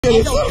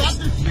It's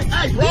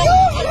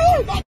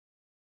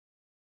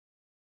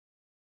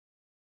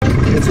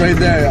right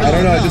there. I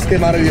don't know. It just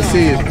came out of your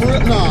seat.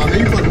 Nah, man,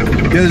 you fucking with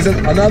me. Yeah, there's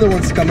another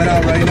one's coming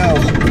out right now.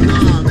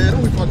 Nah, man,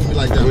 don't be fucking with me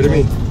like that. What do you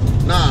mean?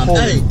 Nah,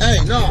 hey,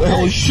 no.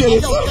 Holy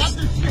shit.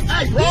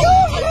 Hey, bro.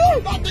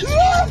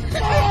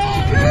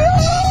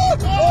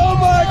 Oh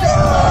my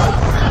god!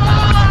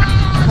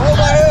 Hold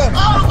my hand!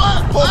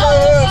 Hold my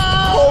hand!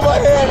 Hold my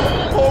hand!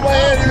 Hold my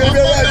hand! You're gonna be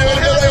alright!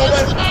 You're gonna be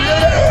alright! Hold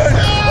my hand!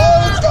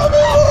 Oh, it's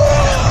coming!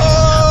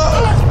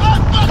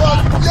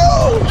 Fuck yo!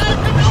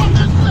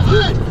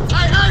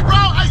 Hey,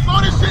 bro, I slow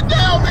this shit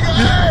down, nigga.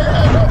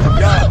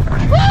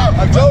 Yeah,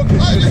 I'm joking.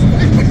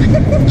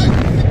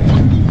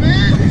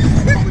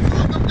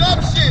 Dumb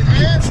shit,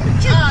 man.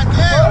 God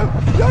damn.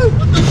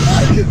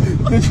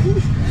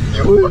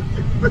 What?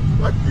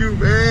 Fuck you,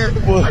 man.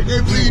 What? I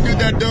can't believe you did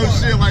that dumb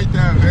shit like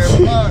that, man.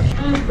 Fuck.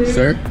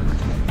 Sir?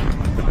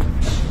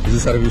 Is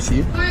this out of your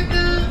seat?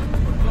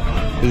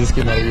 Is this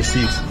getting out of your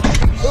seat?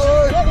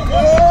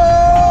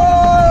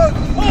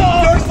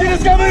 Your seat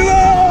is coming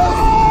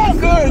loose!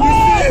 Sir, you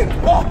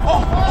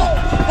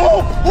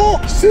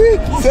see it?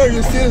 See? Sir,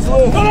 your seat is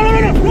loose. No,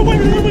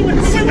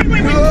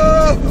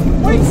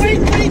 wait.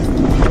 Wait.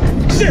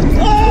 Shit.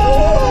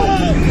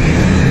 Oh!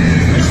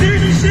 Are you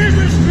serious? Are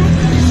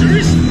you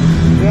serious?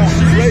 Yeah, it's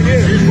right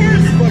here.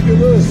 It's fucking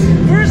loose.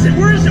 Where is it?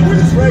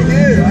 It's right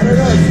here. I don't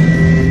know.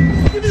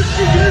 Give me the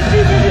screw.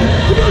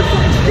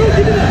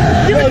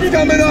 No, it's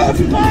coming off.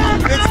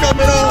 It's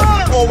coming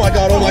off. Oh my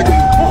god.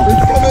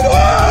 It's coming off.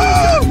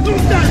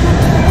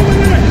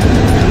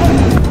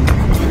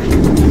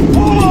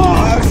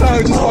 I'm sorry,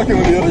 I'm just fucking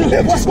with you.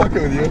 I'm just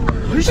fucking with you.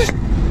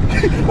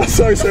 I'm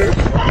sorry, sir.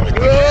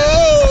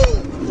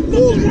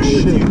 Holy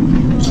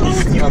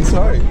shit. I'm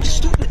sorry. You're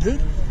stupid,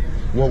 dude.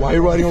 Well, why are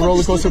you riding a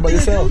roller coaster by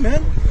yourself?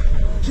 Man.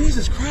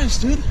 Jesus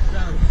Christ, dude.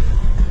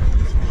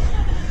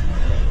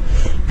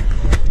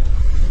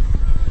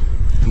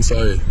 I'm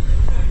sorry.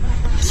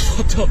 It's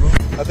fucked up, bro.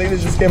 I think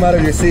this just came out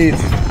of your seat.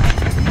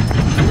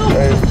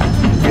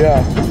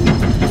 Yeah.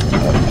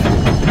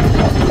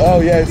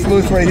 Oh yeah, it's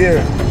loose right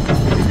here.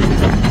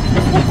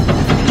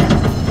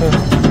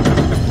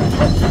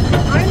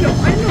 I know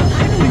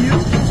you.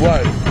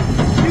 What?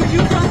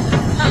 You come.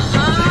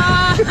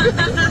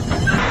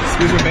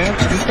 Excuse me, ma'am.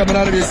 Is this coming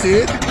out of your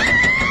seat?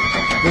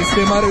 This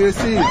came out of your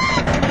seat.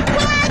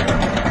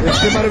 This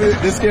came out of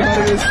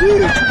your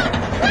seat.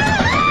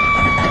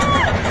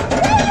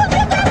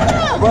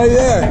 Right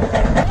there.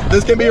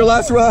 This can be your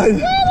last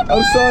ride.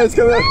 I'm sorry, it's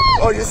coming out.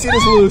 Oh, your seat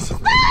is loose.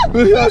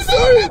 I'm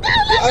sorry.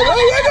 I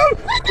know.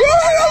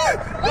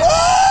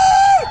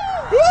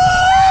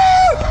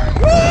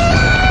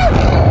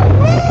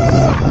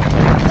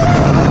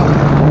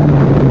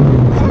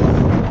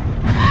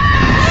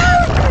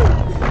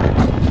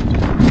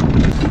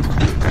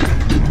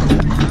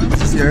 Is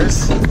this yours?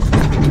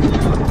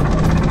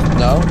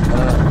 No?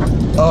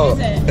 Oh,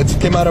 it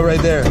came out of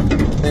right there. I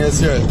think it's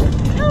yours.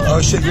 Oh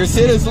shit, your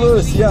seat is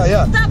loose. Yeah, it's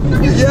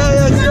yours.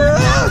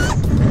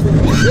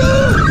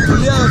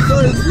 Yeah, I'm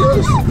sorry, it's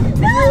yours.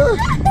 Yeah.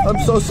 I'm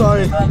so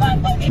sorry. Oh my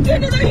fucking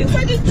goodness, are you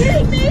fucking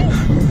kidding me? I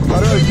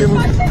don't know,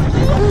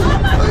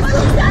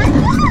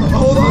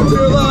 hold on to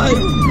your line.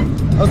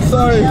 I'm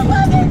sorry.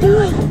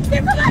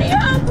 Get somebody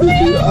help,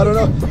 please. I don't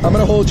know. I'm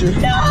gonna hold you.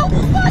 No,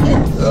 fucking.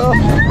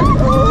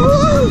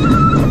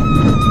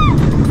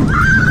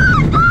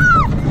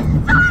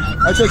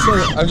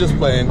 I'm just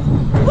playing.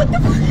 What the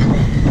fuck?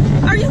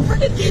 Are you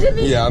fucking kidding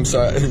me? Yeah, I'm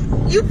sorry.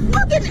 You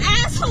fucking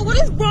asshole. What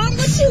is wrong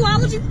with you? Why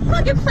would you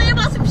fucking play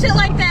about some shit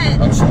like that?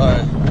 I'm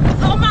sorry.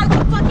 Oh my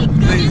fucking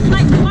goodness.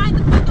 Like, why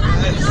the fuck am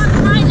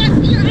I right next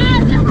to your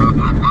ass?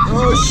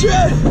 Oh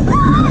shit!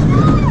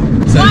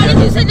 Why did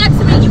you sit next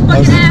to me, you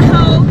fucking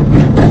asshole?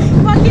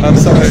 Fucking I'm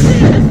sorry. This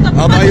is the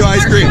I'll buy you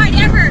ice cream. Ride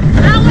ever. I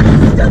don't want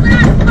this stupid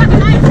ass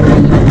fucking ice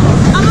cream.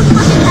 I'm gonna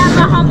fucking have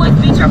my homeboys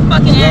beat your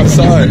fucking ass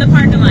sorry. in the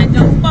parking lot.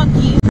 Don't fuck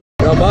you.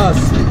 Yo, boss.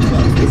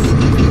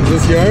 Is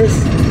this yours?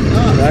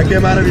 That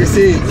came out of your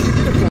seat.